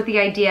Connor come up with the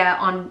idea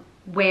on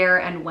where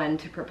and when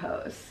to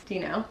propose? Do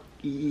you know?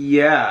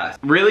 Yeah,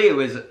 really it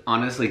was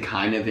honestly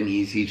kind of an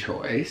easy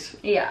choice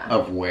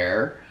of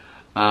where.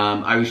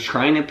 I was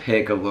trying to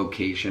pick a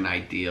location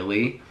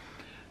ideally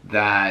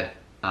that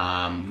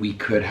we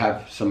could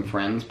have some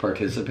friends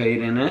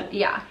participate in it.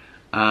 Yeah.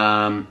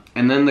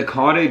 And then the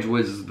cottage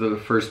was the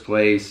first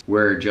place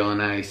where Jill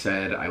and I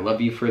said, I love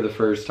you for the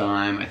first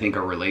time. I think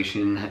our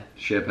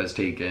relationship has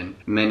taken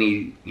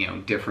many, you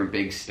know, different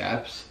big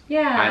steps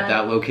at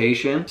that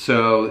location.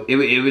 So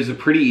it was a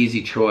pretty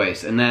easy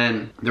choice. And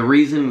then the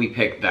reason we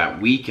picked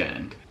that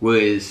weekend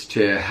was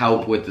to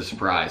help with the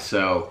surprise.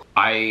 So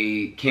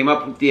I came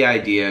up with the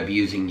idea of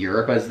using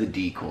Europe as the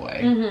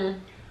decoy.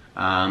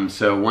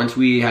 So once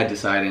we had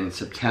decided in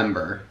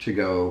September to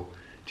go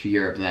to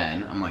Europe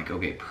then, I'm like,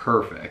 okay,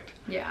 perfect.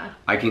 Yeah.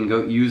 I can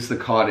go use the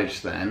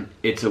cottage then.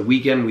 It's a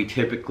weekend we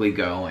typically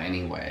go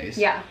anyways.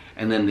 Yeah.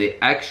 And then the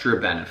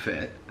extra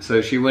benefit,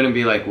 so she wouldn't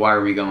be like, why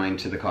are we going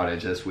to the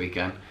cottage this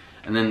weekend?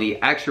 And then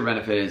the extra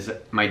benefit is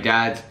my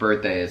dad's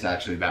birthday is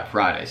actually that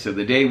Friday. So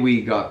the day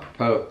we got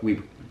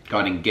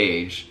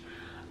engaged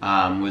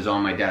was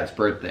on my dad's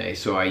birthday.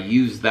 So I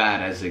used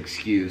that as an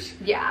excuse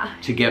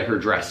to get her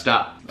dressed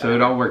up. So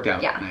it all worked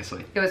out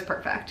nicely. It was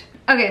perfect.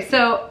 Okay,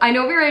 so I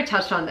know we already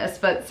touched on this,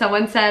 but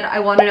someone said, I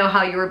want to know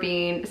how you were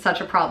being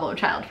such a problem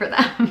child for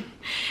them.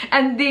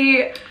 And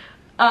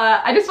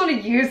I just want to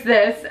use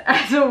this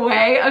as a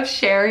way of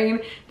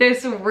sharing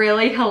this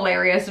really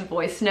hilarious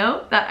voice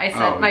note that I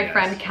sent my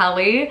friend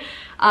Kelly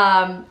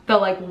the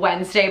like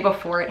Wednesday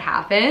before it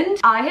happened.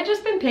 I had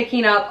just been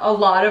picking up a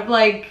lot of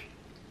like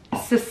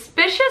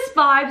suspicious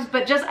vibes,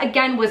 but just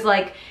again was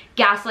like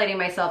gaslighting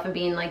myself and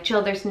being like,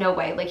 Jill, there's no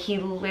way. Like he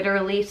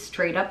literally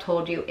straight up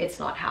told you it's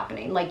not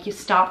happening. Like you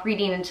stop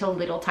reading until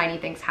little tiny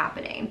things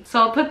happening. So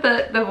I'll put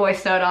the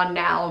voice note on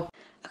now.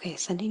 Okay,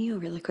 sending you a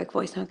really quick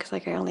voice note because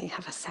like I only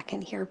have a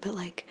second here, but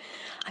like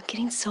I'm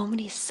getting so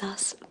many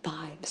sus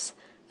vibes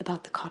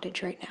about the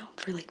cottage right now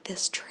for like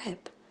this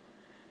trip.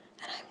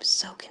 And I'm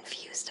so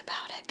confused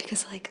about it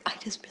because like I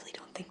just really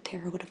don't think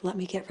Tara would have let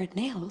me get red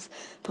nails,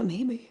 but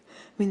maybe.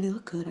 I mean, they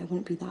look good. I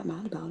wouldn't be that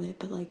mad about it,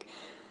 but like,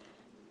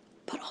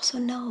 but also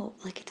no,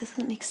 like it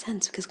doesn't make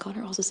sense because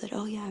Connor also said,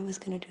 oh yeah, I was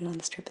gonna do it on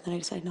this trip and then I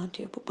decided not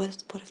to, but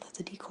what if that's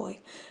a decoy?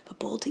 But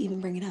bold to even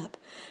bring it up.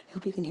 I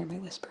hope you can hear my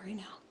whisper right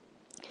now.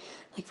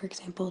 Like for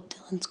example,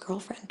 Dylan's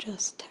girlfriend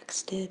just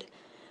texted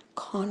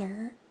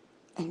Connor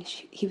and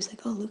he was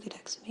like, oh, Luca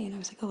texted me, and I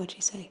was like, oh, what'd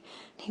she say?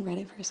 And he read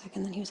it for a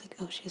second, then he was like,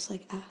 oh, she just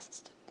like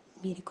asked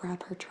me to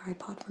grab her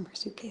tripod from her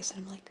suitcase,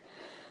 and I'm like,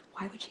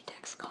 why would she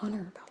text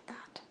Connor about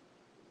that?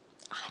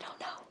 I don't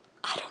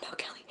know,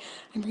 Kelly.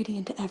 I'm reading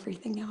into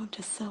everything now. I'm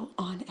just so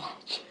on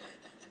edge.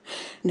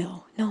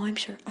 No, I'm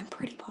sure. I'm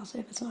pretty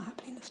positive it's not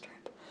happening this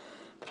trip.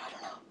 But I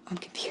don't know. I'm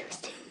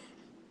confused.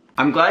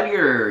 I'm glad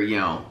you're, you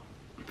know,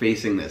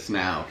 facing this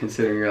now,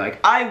 considering you're like,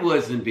 I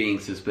wasn't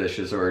being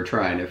suspicious or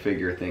trying to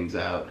figure things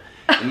out.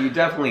 And you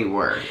definitely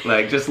were.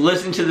 Like, just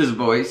listen to this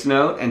voice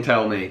note and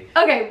tell me.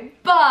 Okay,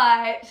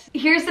 but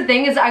here's the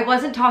thing is I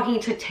wasn't talking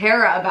to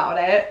Tara about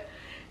it.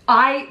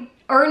 I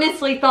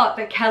earnestly thought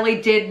that Kelly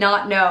did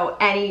not know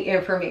any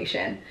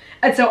information.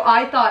 And so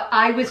I thought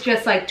I was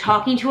just like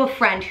talking to a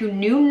friend who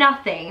knew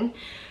nothing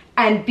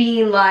and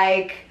being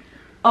like,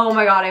 oh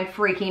my God, I'm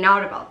freaking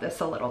out about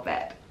this a little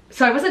bit.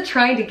 So I wasn't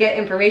trying to get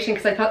information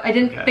because I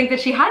didn't think that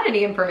she had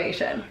any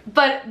information.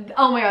 But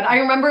oh my God, I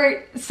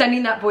remember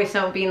sending that voice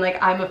note being like,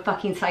 I'm a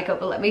fucking psycho,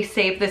 but let me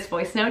save this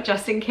voice note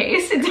just in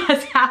case it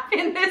does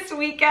happen this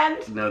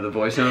weekend. No, the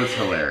voice note's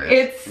hilarious.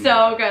 It's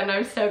so good, and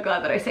I'm so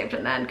glad that I saved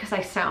it then because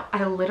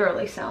I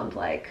literally sound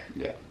like,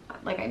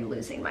 like I'm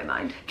losing my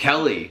mind.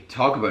 Kelly,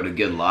 talk about a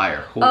good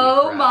liar. Holy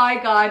crap. My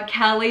God,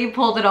 Kelly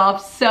pulled it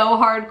off so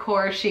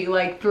hardcore. She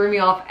like threw me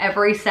off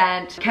every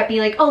cent. Kept being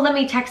like, oh, let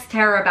me text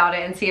Tara about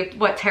it and see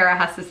what Tara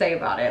has to say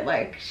about it.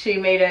 Like, she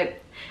made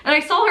it. And I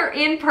saw her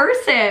in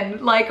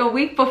person like a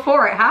week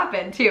before it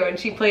happened too, and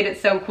she played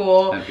it so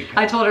cool.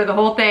 I told her the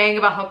whole thing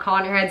about how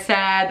Connor had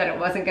said that it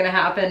wasn't gonna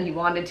happen, he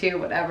wanted to,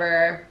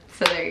 whatever.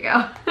 So there you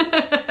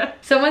go.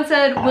 Someone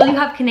said, will you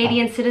have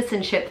Canadian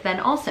citizenship then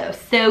also?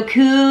 So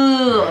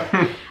cool.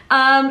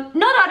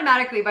 Not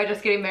automatically by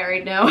just getting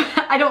married, no.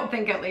 I don't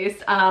think at least.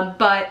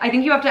 But I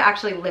think you have to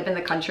actually live in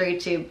the country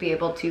to be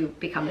able to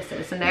become a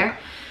citizen there.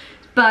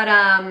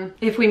 But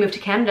if we move to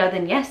Canada,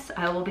 then yes,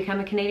 I will become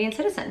a Canadian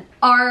citizen.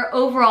 Our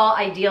overall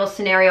ideal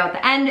scenario at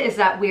the end is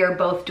that we are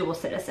both dual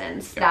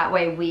citizens. That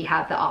way we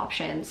have the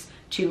options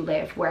to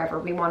live wherever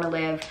we want to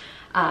live.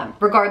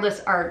 Regardless,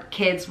 our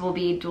kids will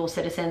be dual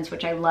citizens,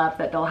 which I love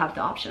that they'll have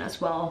the option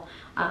as well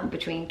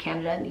between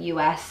Canada and the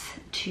US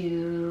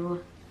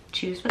to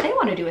choose what they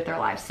want to do with their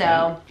lives.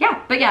 So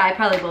yeah, but yeah, I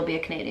probably will be a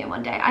Canadian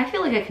one day. I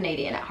feel like a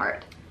Canadian at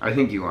heart. I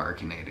think you are a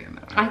Canadian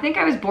though. I think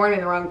I was born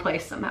in the wrong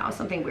place somehow.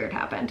 Something weird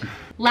happened.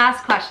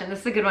 Last question. This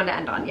is a good one to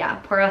end on. Yeah,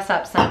 pour us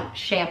up some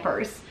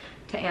champers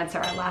to answer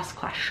our last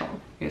question.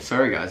 Yeah,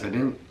 sorry guys,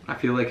 I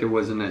feel like it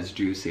wasn't as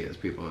juicy as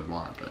people would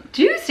want, but.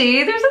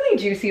 Juicy? There's nothing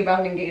juicy about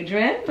an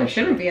engagement. There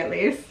shouldn't be, at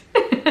least.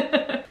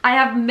 I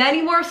have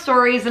many more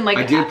stories and like.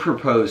 I did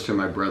propose to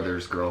my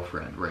brother's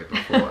girlfriend right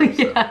before,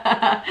 so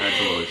that's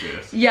a little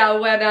juicy. Yeah,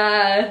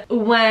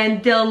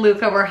 when Dylan and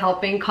Luca were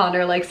helping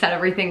Connor like set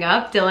everything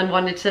up, Dylan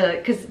wanted to,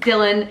 because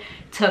Dylan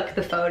took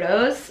the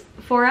photos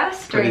for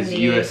us during his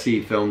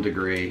USC film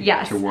degree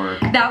to work.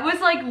 That was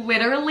like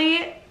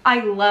literally, I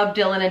love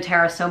Dylan and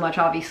Tara so much,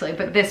 obviously,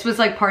 but this was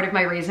like part of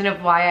my reason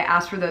of why I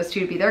asked for those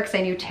two to be there, because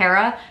I knew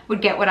Tara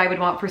would get what I would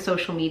want for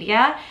social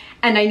media,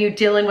 and I knew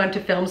Dylan went to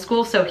film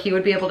school, so he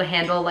would be able to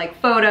handle like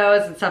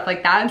photos and stuff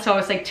like that. And so I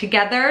was like,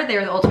 together,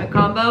 they're the ultimate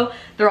combo.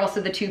 They're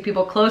also the two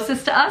people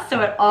closest to us, so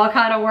it all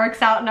kind of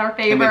works out in our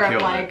favor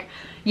of like,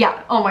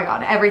 yeah, oh my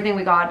God, everything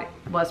we got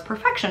was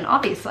perfection,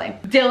 obviously.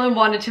 Dylan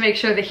wanted to make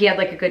sure that he had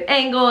like a good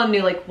angle and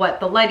knew like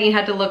what the lighting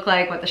had to look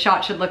like, what the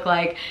shot should look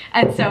like.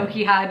 And so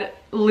he had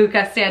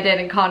Luca stand in,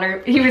 and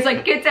Connor, he was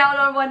like, get down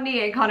on one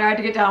knee, and Connor had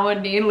to get down on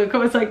one knee, and Luca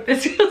was like,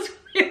 this feels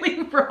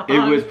really wrong.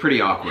 It was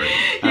pretty awkward.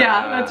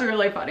 Yeah, that's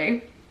really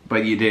funny.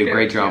 But you did a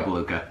great job,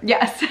 Luca.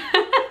 Yes.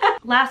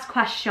 Last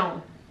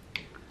question.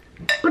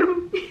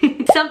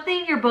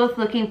 Something you're both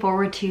looking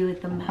forward to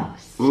the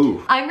most.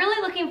 Ooh. I'm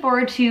really looking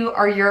forward to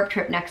our Europe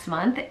trip next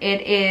month.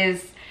 It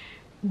is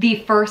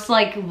the first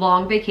like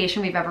long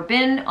vacation we've ever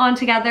been on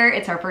together.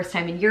 It's our first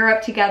time in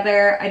Europe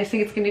together. I just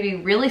think it's going to be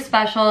really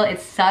special.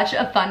 It's such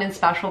a fun and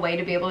special way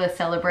to be able to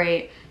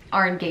celebrate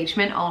our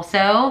engagement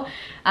also.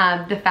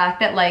 The fact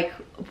that like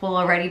we'll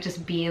already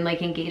just be in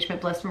like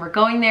engagement bliss when we're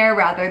going there,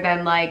 rather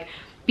than like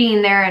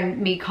being there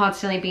and me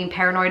constantly being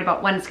paranoid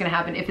about when it's gonna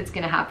happen, if it's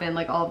gonna happen,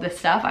 like all of this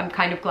stuff. I'm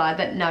kind of glad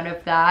that none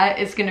of that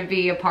is gonna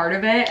be a part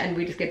of it, and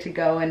we just get to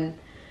go and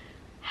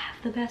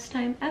have the best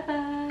time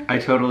ever. I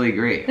totally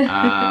agree.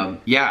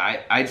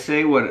 Yeah, I'd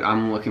say what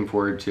I'm looking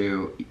forward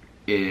to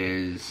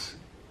is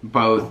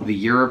both the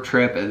Europe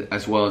trip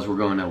as well as we're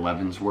going to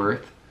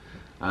Leavenworth.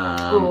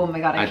 Oh my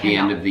God, I at the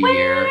end of the wait.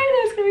 year.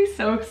 It's gonna be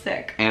so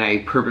sick. And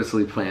I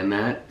purposely planned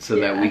that so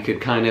that we could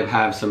kind of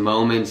have some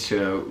moments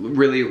to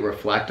really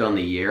reflect on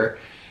the year.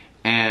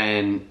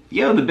 And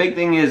you know, the big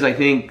thing is, I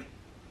think,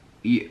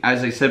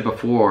 as I said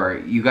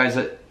before, you guys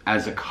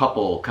as a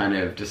couple kind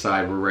of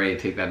decide we're ready to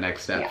take that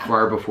next step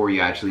far before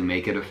you actually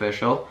make it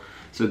official.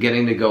 So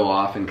getting to go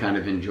off and kind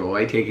of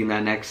enjoy taking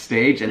that next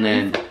stage, and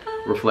then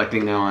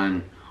reflecting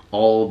on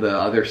all the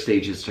other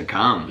stages to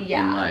come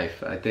in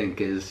life, I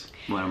think is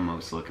what I'm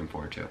most looking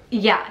forward to.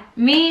 Yeah,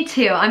 me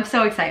too. I'm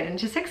so excited. I'm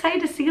just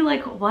excited to see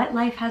like what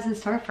life has in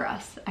store for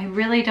us. I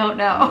really don't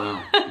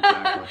know.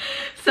 Exactly.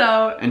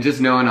 So, and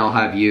just knowing I'll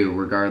have you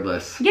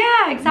regardless.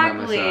 Yeah,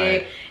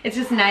 exactly. It's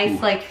just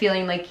nice like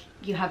feeling like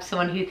you have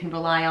someone who you can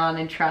rely on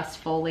and trust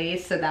fully,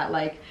 so that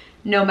like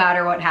no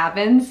matter what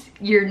happens,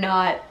 you're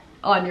not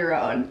on your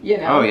own, you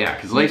know? Oh yeah,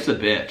 because life's a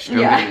bitch. Don't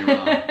get me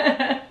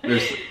wrong.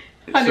 There's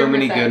so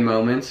many good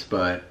moments,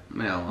 but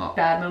you know,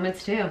 bad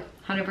moments too.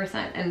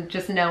 100%. And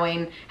just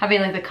knowing,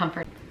 having like the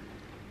comfort.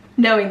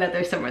 knowing that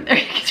there's someone there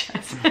you can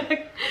trust.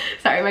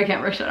 Sorry, my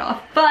camera shut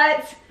off.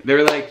 But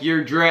they're like,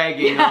 you're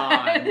dragging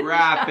on.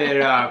 Wrap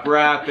it up.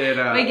 Wrap it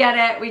up. We get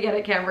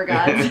it, camera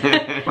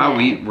gods. Wow,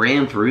 we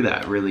ran through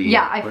that really.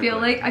 Yeah, I quickly.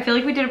 feel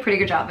like we did a pretty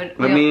good job.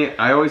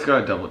 I always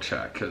gotta double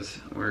check because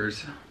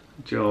where's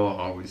Jill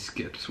always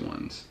skips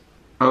ones.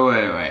 Oh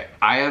wait.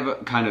 I have a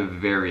kind of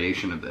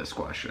variation of this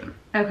question.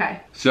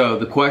 Okay. So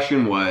the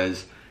question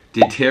was,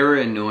 did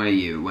Tara annoy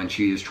you when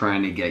she was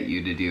trying to get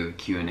you to do a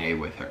Q&A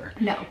with her?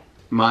 No.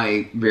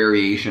 My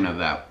variation of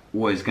that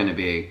was gonna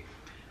be,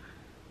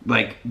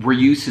 like, were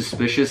you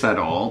suspicious at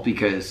all?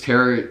 Because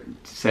Tara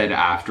said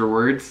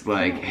afterwards,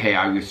 like, hey,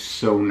 I was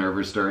so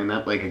nervous during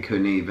that, like, I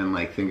couldn't even,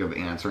 like, think of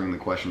answering the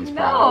questions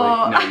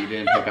properly. No, you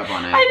didn't pick up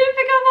on it. I didn't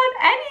pick up on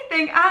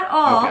anything at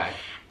all. Okay.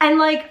 And,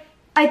 like,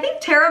 I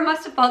think Tara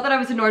must have thought that I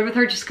was annoyed with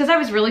her just because I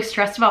was really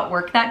stressed about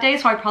work that day,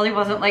 so I probably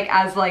wasn't, like,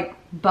 as, like,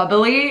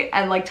 bubbly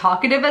and, like,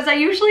 talkative as I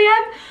usually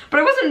am. But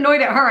I wasn't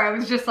annoyed at her. I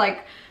was just,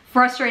 like,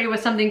 frustrated with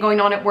something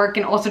going on at work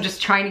and also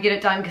just trying to get it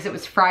done because it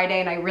was Friday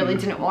and I really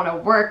didn't want to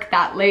work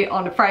that late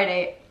on a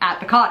Friday at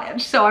the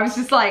cottage. So I was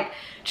just like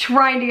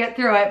trying to get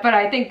through it. But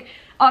I think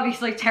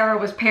obviously Tara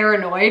was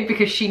paranoid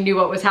because she knew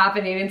what was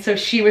happening, and so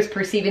she was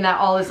perceiving that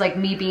all as like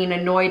me being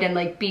annoyed and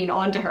like being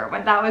onto her,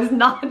 but that was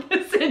not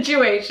the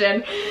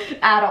situation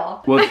at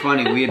all. Well, it's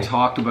funny, we had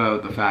talked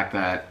about the fact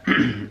that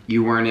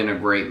you weren't in a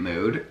great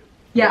mood.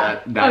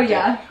 Yeah.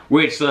 Yeah.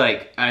 Which,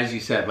 like, as you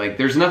said, like,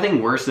 there's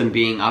nothing worse than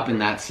being up in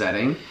that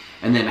setting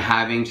and then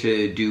having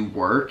to do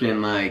work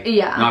and, like,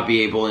 not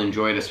be able to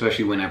enjoy it,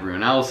 especially when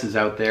everyone else is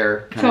out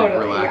there kind of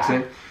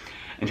relaxing. Yeah.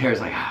 And Tara's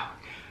like, oh,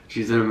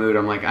 she's in a mood.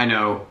 I'm like, I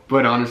know,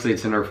 but honestly,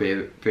 it's in her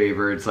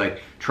favor. It's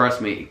like,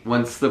 trust me,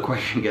 once the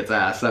question gets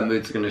asked, that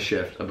mood's going to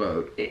shift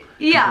about.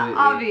 Yeah,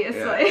 completely.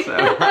 obviously.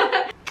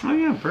 Yeah, so. Oh,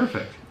 yeah,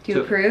 perfect. Do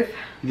you approve?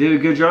 You did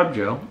a good job,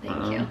 Jill.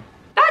 Thank you.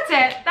 That's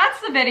it.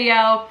 That's the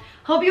video.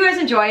 Hope you guys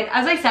enjoyed.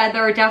 As I said,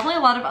 there were definitely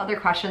a lot of other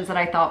questions that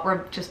I thought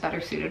were just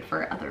better suited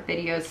for other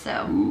videos.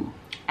 So,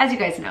 as you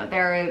guys know,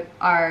 there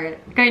are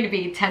going to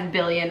be 10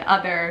 billion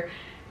other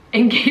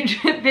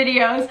engagement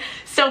videos.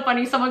 So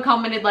funny, someone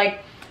commented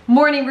like,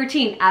 morning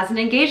routine as an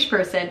engaged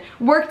person,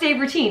 workday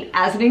routine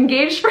as an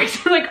engaged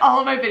person, like all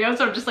of my videos.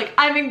 So I'm just like,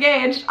 I'm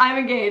engaged,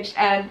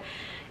 and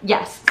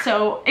yes,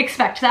 so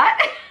expect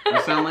that. You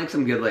sound like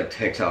some good like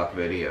TikTok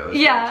videos.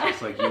 Yeah. It's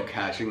just like you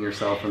catching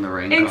yourself in the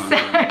rain.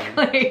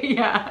 Exactly,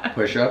 yeah.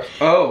 Push-ups.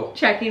 Oh.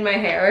 Checking my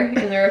hair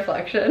in the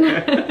reflection.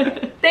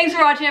 Thanks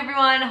for watching,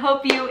 everyone.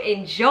 Hope you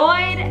enjoyed,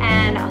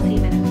 and I'll see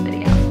you in